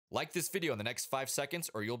Like this video in the next 5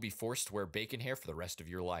 seconds or you'll be forced to wear bacon hair for the rest of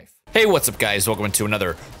your life. Hey, what's up guys? Welcome to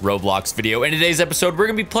another Roblox video. In today's episode, we're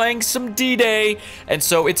gonna be playing some D-Day. And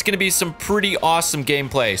so it's gonna be some pretty awesome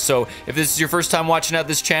gameplay. So if this is your first time watching out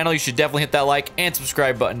this channel, you should definitely hit that like and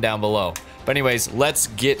subscribe button down below. But anyways, let's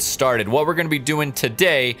get started. What we're gonna be doing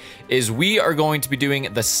today is we are going to be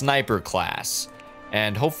doing the Sniper class.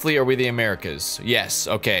 And hopefully, are we the Americas? Yes,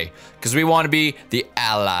 okay. Because we want to be the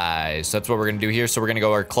Allies. That's what we're going to do here. So we're going to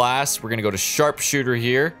go our class. We're going to go to Sharpshooter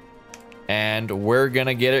here. And we're going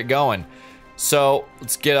to get it going. So,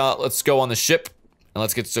 let's go on the ship. And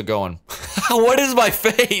let's get to going. What is my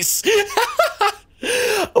face?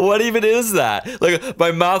 What even is that? Like,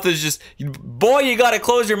 my mouth is just... Boy, you gotta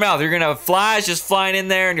close your mouth. You're gonna have flies just flying in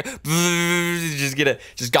there. And just get it.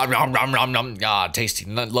 Just got... Nom, nom, nom, nom. Ah, tasty.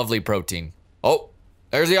 Lovely protein. Oh.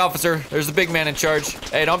 There's the officer. There's the big man in charge.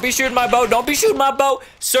 Hey, don't be shooting my boat. Don't be shooting my boat.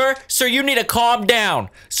 Sir, you need to calm down.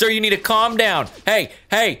 Sir, you need to calm down.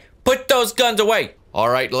 Hey, put those guns away. All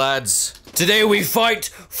right, lads. Today we fight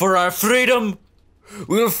for our freedom.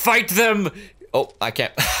 We will fight them. Oh, I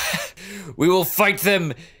can't. We will fight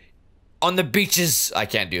them on the beaches. I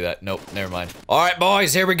can't do that. Nope, never mind. All right,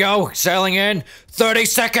 boys, here we go. Sailing in 30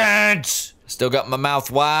 seconds. Still got my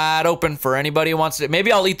mouth wide open for anybody who wants to.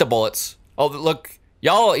 Maybe I'll eat the bullets. Oh, look.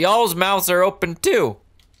 Y'all's mouths are open too.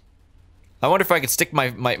 I wonder if I could stick my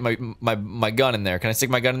gun in there. Can I stick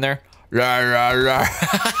my gun in there? I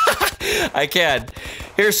can.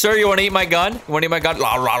 Here, sir, you want to eat my gun? You want to eat my gun?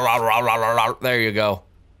 There you go.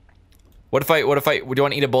 What if I, do you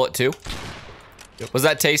want to eat a bullet too? Yep. Was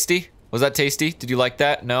that tasty? Was that tasty? Did you like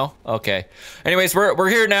that? No? Okay. Anyways, we're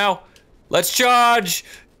here now. Let's charge.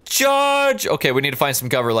 Charge! Okay, we need to find some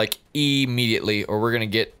cover, like, immediately, or we're gonna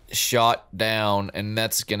get shot down, and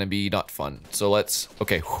that's gonna be not fun. So let's...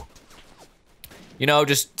 Okay. You know,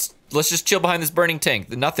 let's just chill behind this burning tank.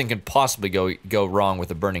 Nothing can possibly go wrong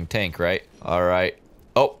with a burning tank, right? Alright.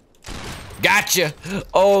 Oh. Gotcha!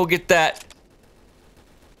 Oh, get that.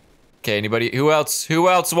 Okay, anybody? Who else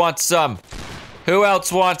wants some? Who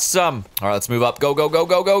else wants some? Alright, let's move up. Go, go, go,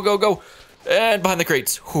 go, go, go, go! And behind the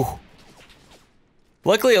crates. Whew.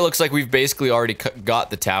 Luckily, it looks like we've basically already got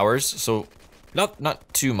the towers, so not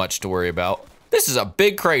too much to worry about. This is a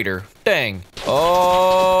big crater. Dang.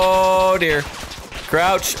 Oh, dear.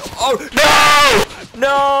 Crouch. Oh, no!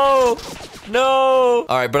 No! No!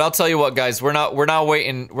 All right, but I'll tell you what, guys. We're not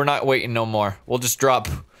waiting no more. We'll drop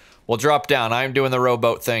down. I'm doing the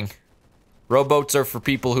rowboat thing. Rowboats are for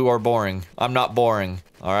people who are boring. I'm not boring.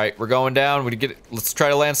 All right, we're going down. Let's try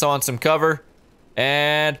to land on some cover.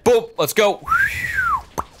 And boom, let's go.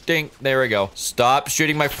 Ding, there we go. Stop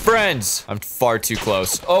shooting my friends. I'm far too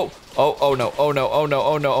close. Oh no, oh no, oh no,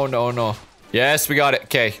 oh no, oh no. Yes, we got it.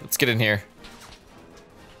 Okay, let's get in here.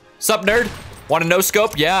 Sup, nerd? Want a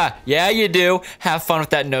no-scope? Yeah, you do. Have fun with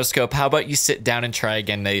that no-scope. How about you sit down and try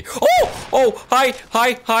again? Oh, hi.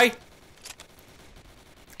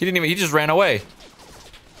 He just ran away.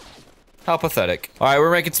 How pathetic. All right,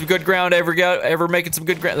 we're making some good ground. Ever making some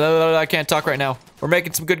good ground. I can't talk right now. We're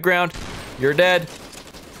making some good ground. You're dead.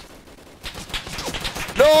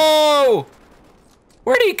 No!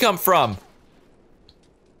 Where did he come from?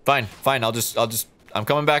 Fine. I'm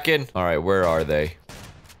coming back in. All right, where are they?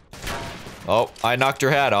 Oh, I knocked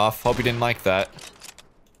her hat off. Hope you didn't like that.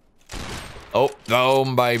 Oh, no,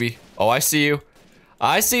 baby. Oh, I see you.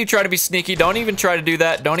 I see you try to be sneaky. Don't even try to do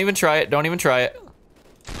that. Don't even try it. Don't even try it.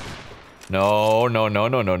 No.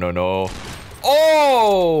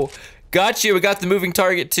 Oh! Got you. We got the moving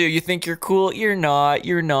target too. You think you're cool? You're not.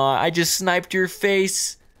 I just sniped your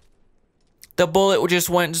face. The bullet just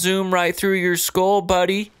went zoom right through your skull,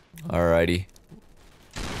 buddy. Alrighty.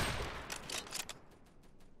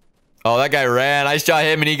 Oh, that guy ran. I shot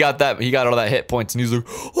him and he got all that hit points and he's like,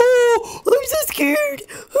 oh, I'm so scared.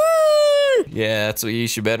 Yeah, that's what you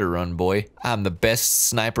should better run, boy. I'm the best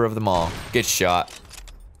sniper of them all. Get shot.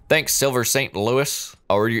 Thanks, Silver St. Louis.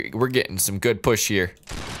 Oh, we're getting some good push here.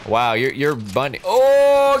 Wow, you're bunny.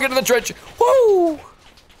 Oh, get in the trench. Woo!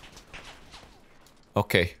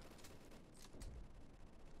 Okay.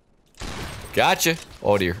 Gotcha.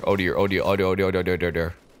 Oh dear. All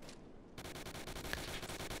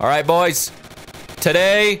right, boys.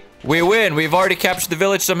 Today we win. We've already captured the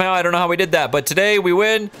village somehow. I don't know how we did that, but today we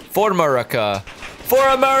win for America. For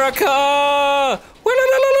America!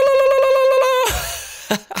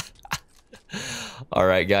 All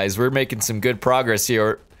right, guys, we're making some good progress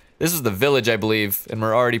here. This is the village, I believe, and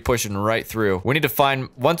we're already pushing right through. We need to find,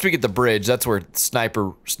 once we get the bridge, that's where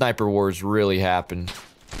sniper wars really happen.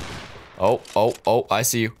 Oh, I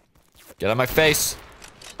see you. Get out of my face.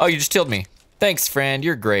 Oh, you just killed me. Thanks, friend.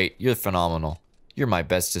 You're great. You're phenomenal. You're my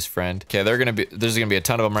bestest friend. Okay, there's gonna be a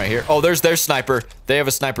ton of them right here. Oh, there's their sniper. They have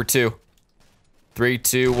a sniper too. 3,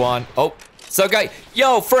 2, 1. Oh, so guy.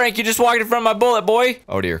 Yo, Frank, you just walked in front of my bullet, boy.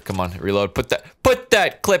 Oh dear, come on, reload. Put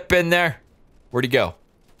that clip in there. Where'd he go?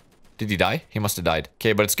 Did he die? He must have died.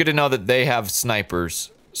 Okay, but it's good to know that they have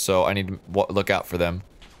snipers, so I need to look out for them.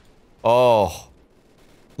 Oh,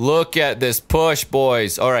 look at this push,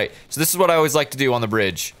 boys. All right, so this is what I always like to do on the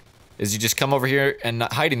bridge, is you just come over here and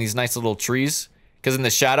hide in these nice little trees. Because in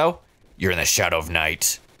the shadow, you're in the shadow of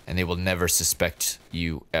night, and they will never suspect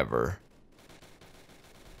you ever.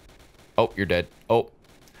 Oh, you're dead. Oh.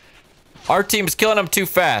 Our team's killing them too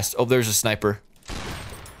fast. Oh, there's a sniper.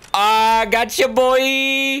 Ah, got you,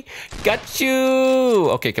 boy. Got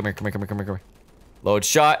you. Okay, come here. Load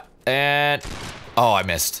shot, and... Oh, I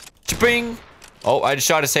missed. Cha-ping. Oh, I just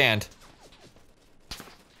shot his hand.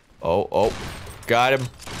 Oh. Got him.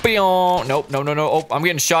 Nope, no. Oh, I'm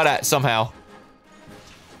getting shot at somehow.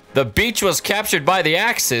 The beach was captured by the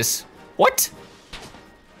Axis. What?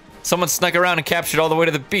 Someone snuck around and captured all the way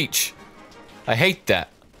to the beach. I hate that.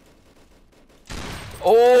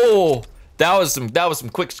 Oh, that was some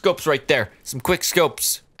quick scopes right there. Some quick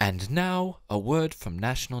scopes. And now a word from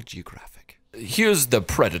National Geographic. Here's the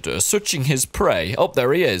predator searching his prey. Oh,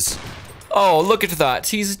 there he is. Oh, look at that.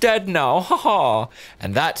 He's dead now. Haha.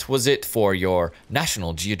 And that was it for your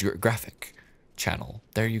National Geographic channel.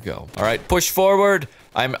 There you go. All right, push forward.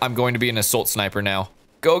 I'm going to be an assault sniper now.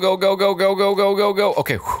 Go.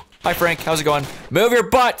 Okay. Whew. Hi, Frank. How's it going? Move your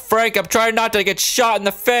butt, Frank. I'm trying not to get shot in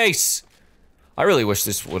the face. I really wish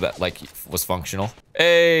this would was functional.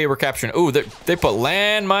 Hey, we're capturing. Ooh, they put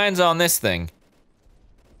landmines on this thing.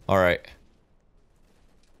 All right.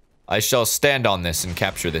 I shall stand on this and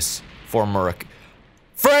capture this for Murray.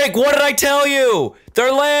 Frank, what did I tell you?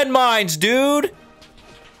 They're landmines, dude.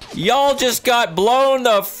 Y'all just got blown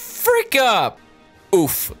the frick up.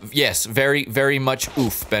 Oof. Yes, very much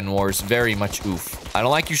oof, Ben Wars. Very much oof. I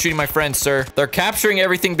don't like you shooting my friends, sir. They're capturing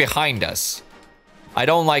everything behind us. I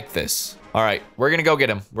don't like this. All right, we're gonna go get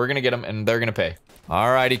him. We're gonna get him, and they're gonna pay. All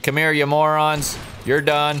righty, come here, you morons. You're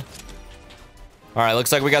done. All right,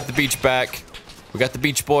 looks like we got the beach back. We got the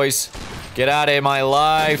beach, boys. Get out of my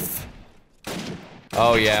life.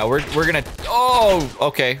 Oh, yeah, we're gonna... Oh,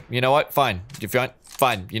 okay. You know what? Fine. If you want...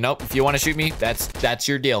 Fine. You know, if you want to shoot me, that's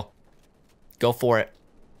your deal. Go for it.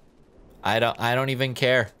 I don't even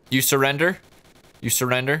care. You surrender? You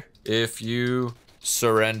surrender? If you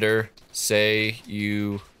surrender, say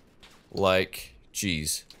you like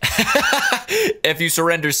cheese. If you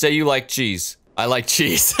surrender, say you like cheese. I like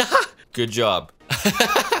cheese. Good job.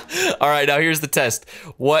 All right, now here's the test.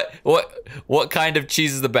 What kind of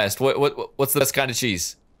cheese is the best? What's the best kind of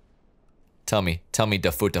cheese? Tell me,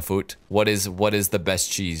 da foot. What is the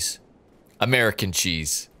best cheese? American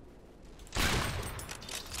cheese.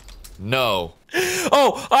 No.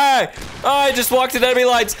 Oh, I just walked into enemy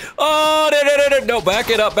lines. Oh, no, back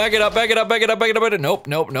it up.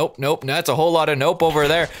 Nope. That's a whole lot of nope over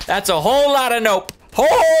there. That's a whole lot of nope.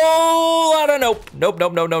 Whole lot of nope.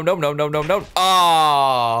 Nope.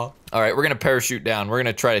 Ah. All right, we're gonna parachute down. We're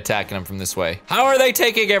gonna try attacking them from this way. How are they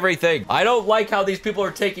taking everything? I don't like how these people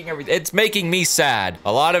are taking everything. It's making me sad.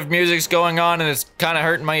 A lot of music's going on and it's kind of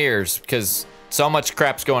hurting my ears because so much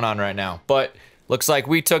crap's going on right now. But looks like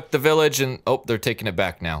we took the village and oh, they're taking it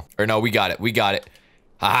back now. Or no, we got it.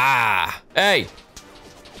 Ah, hey.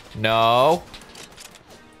 No.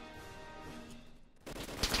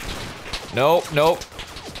 Nope.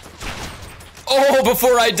 Oh,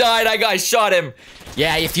 before I died, I shot him.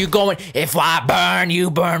 Yeah, if I burn, you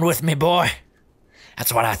burn with me, boy.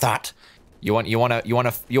 That's what I thought. You wanna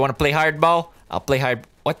play hardball? I'll play hard.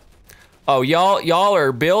 What? Oh, y'all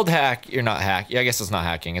are build hack. You're not hack. Yeah, I guess it's not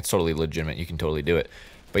hacking. It's totally legitimate. You can totally do it.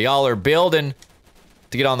 But y'all are building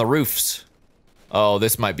to get on the roofs. Oh,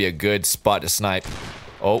 this might be a good spot to snipe.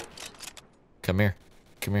 Oh, come here.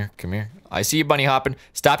 I see you bunny hopping.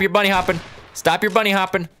 Stop your bunny hopping.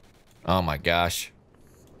 Oh my gosh.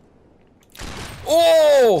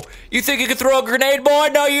 Oh, you think you can throw a grenade, boy?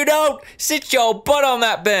 No, you don't. Sit your butt on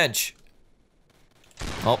that bench.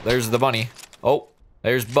 Oh, there's the bunny. Oh,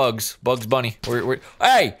 there's Bugs Bunny.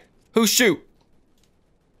 Hey, who shoot?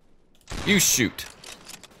 You shoot.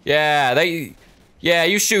 Yeah,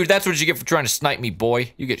 you shoot. That's what you get for trying to snipe me,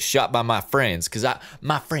 boy. You get shot by my friends, because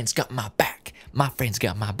my friends got my back.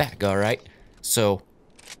 All right? So,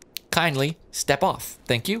 kindly step off.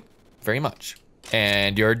 Thank you very much.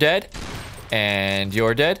 And you're dead. And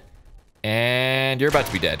you're dead. And you're about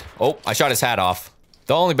to be dead. Oh, I shot his hat off.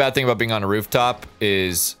 The only bad thing about being on a rooftop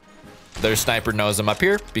is their sniper knows I'm up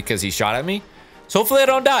here because he shot at me. So hopefully I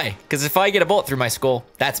don't die. Because if I get a bullet through my skull,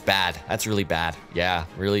 that's bad. That's really bad. Yeah,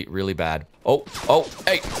 really, really bad. Oh,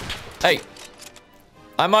 hey, hey.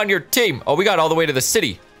 I'm on your team. Oh, we got all the way to the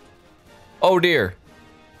city. Oh, dear.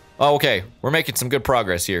 Oh, okay. We're making some good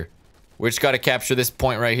progress here. We just got to capture this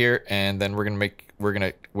point right here, and then we're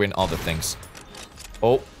gonna win all the things.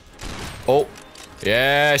 Oh.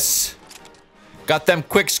 Yes. Got them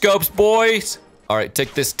quick scopes, boys. All right,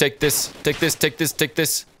 take this.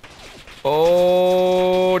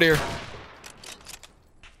 Oh, dear.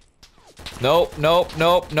 Nope.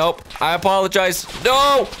 I apologize.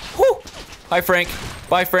 No! Whew. Hi, Frank.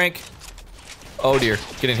 Bye, Frank. Oh, dear.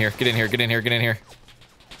 Get in here.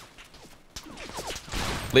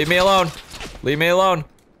 Leave me alone. I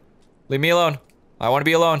want to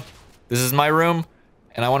be alone. This is my room,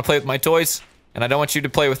 and I want to play with my toys, and I don't want you to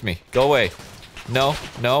play with me. Go away. No.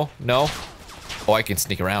 Oh, I can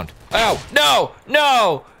sneak around. Oh, no!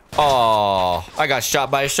 Oh, I got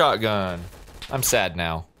shot by a shotgun. I'm sad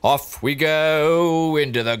now. Off we go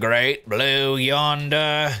into the great blue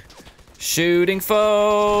yonder. Shooting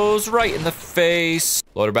foes right in the face.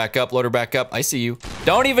 Load her back up. I see you.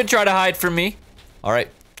 Don't even try to hide from me. All right,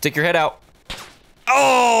 stick your head out.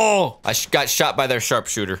 Oh! I got shot by their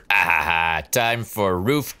sharpshooter. Ah, time for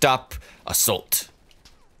rooftop assault.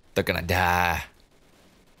 They're gonna die.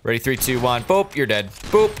 Ready, 3, 2, 1. Boop, you're dead.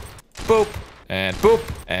 Boop, and boop,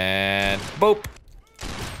 and boop.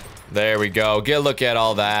 There we go. Get a look at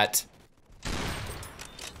all that.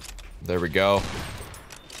 There we go.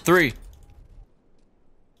 3.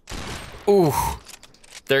 Ooh.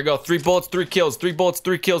 There we go. 3 bullets, 3 kills. 3 bullets,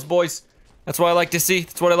 3 kills, boys. That's what I like to see.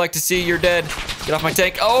 You're dead. Get off my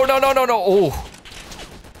tank. Oh, no. Oh.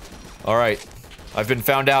 All right. I've been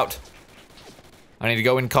found out. I need to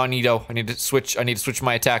go incognito. I need to switch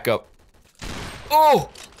my attack up. Oh!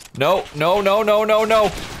 No.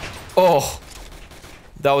 Oh.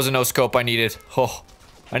 That was a no scope I needed. Oh.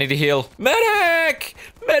 I need to heal. Medic!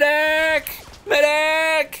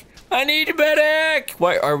 I need a medic!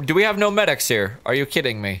 Do we have no medics here? Are you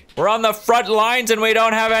kidding me? We're on the front lines and we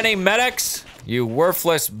don't have any medics? You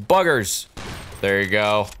worthless buggers. There you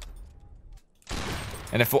go.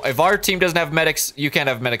 And if our team doesn't have medics, you can't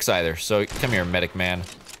have medics either. So come here, medic man.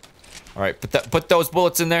 All right, put those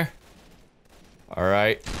bullets in there. All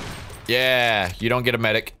right. Yeah, you don't get a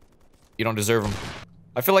medic. You don't deserve them.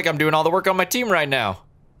 I feel like I'm doing all the work on my team right now.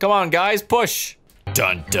 Come on, guys, push.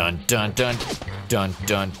 Dun dun dun dun dun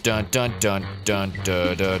dun dun dun dun dun dun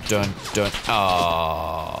dun dun dun.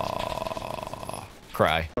 Ah,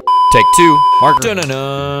 cry. Take 2. Marker. Dun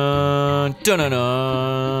dun dun dun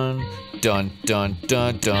dun dun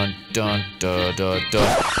dun dun dun dun dun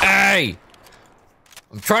dun. Hey!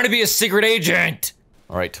 I'm trying to be a secret agent.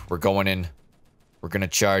 All right, we're going in. We're gonna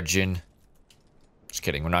charge in. Just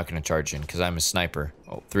kidding. We're not gonna charge in because I'm a sniper.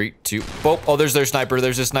 Oh, 3, 2. Oh, there's their sniper.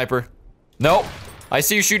 There's a sniper. Nope. I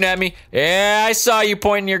see you shooting at me. Yeah, I saw you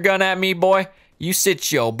pointing your gun at me, boy. You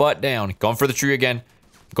sit your butt down. Going for the tree again.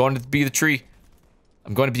 I'm going to be the tree.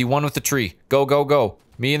 I'm going to be one with the tree. Go, go, go.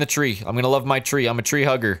 Me and the tree. I'm gonna love my tree. I'm a tree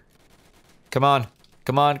hugger. Come on.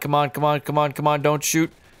 Come on, come on, come on, come on, come on. Don't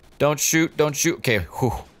shoot. Don't shoot. Don't shoot. Okay,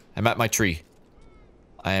 whew. I'm at my tree.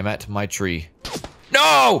 I am at my tree.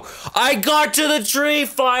 No! I got to the tree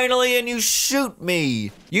finally and you shoot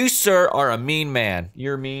me. You, sir, are a mean man.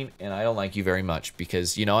 You're mean and I don't like you very much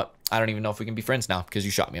because, you know what? I don't even know if we can be friends now because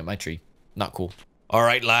you shot me at my tree. Not cool. All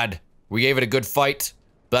right, lad. We gave it a good fight.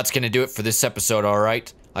 But that's gonna do it for this episode, all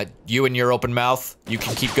right? You and your open mouth, you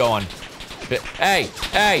can keep going. Hey,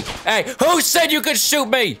 hey, hey, who said you could shoot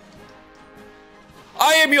me?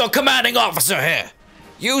 I am your commanding officer here.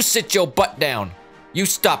 You sit your butt down. You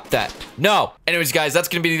stop that. No. Anyways, guys, that's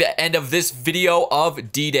gonna be the end of this video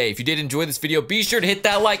of D-Day. If you did enjoy this video, be sure to hit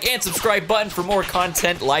that like and subscribe button for more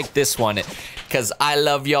content like this one. Because I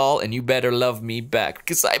love y'all, and you better love me back.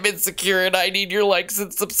 Because I'm insecure, and I need your likes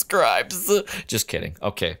and subscribes. Just kidding.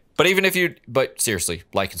 Okay. But seriously,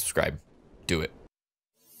 like and subscribe. Do it.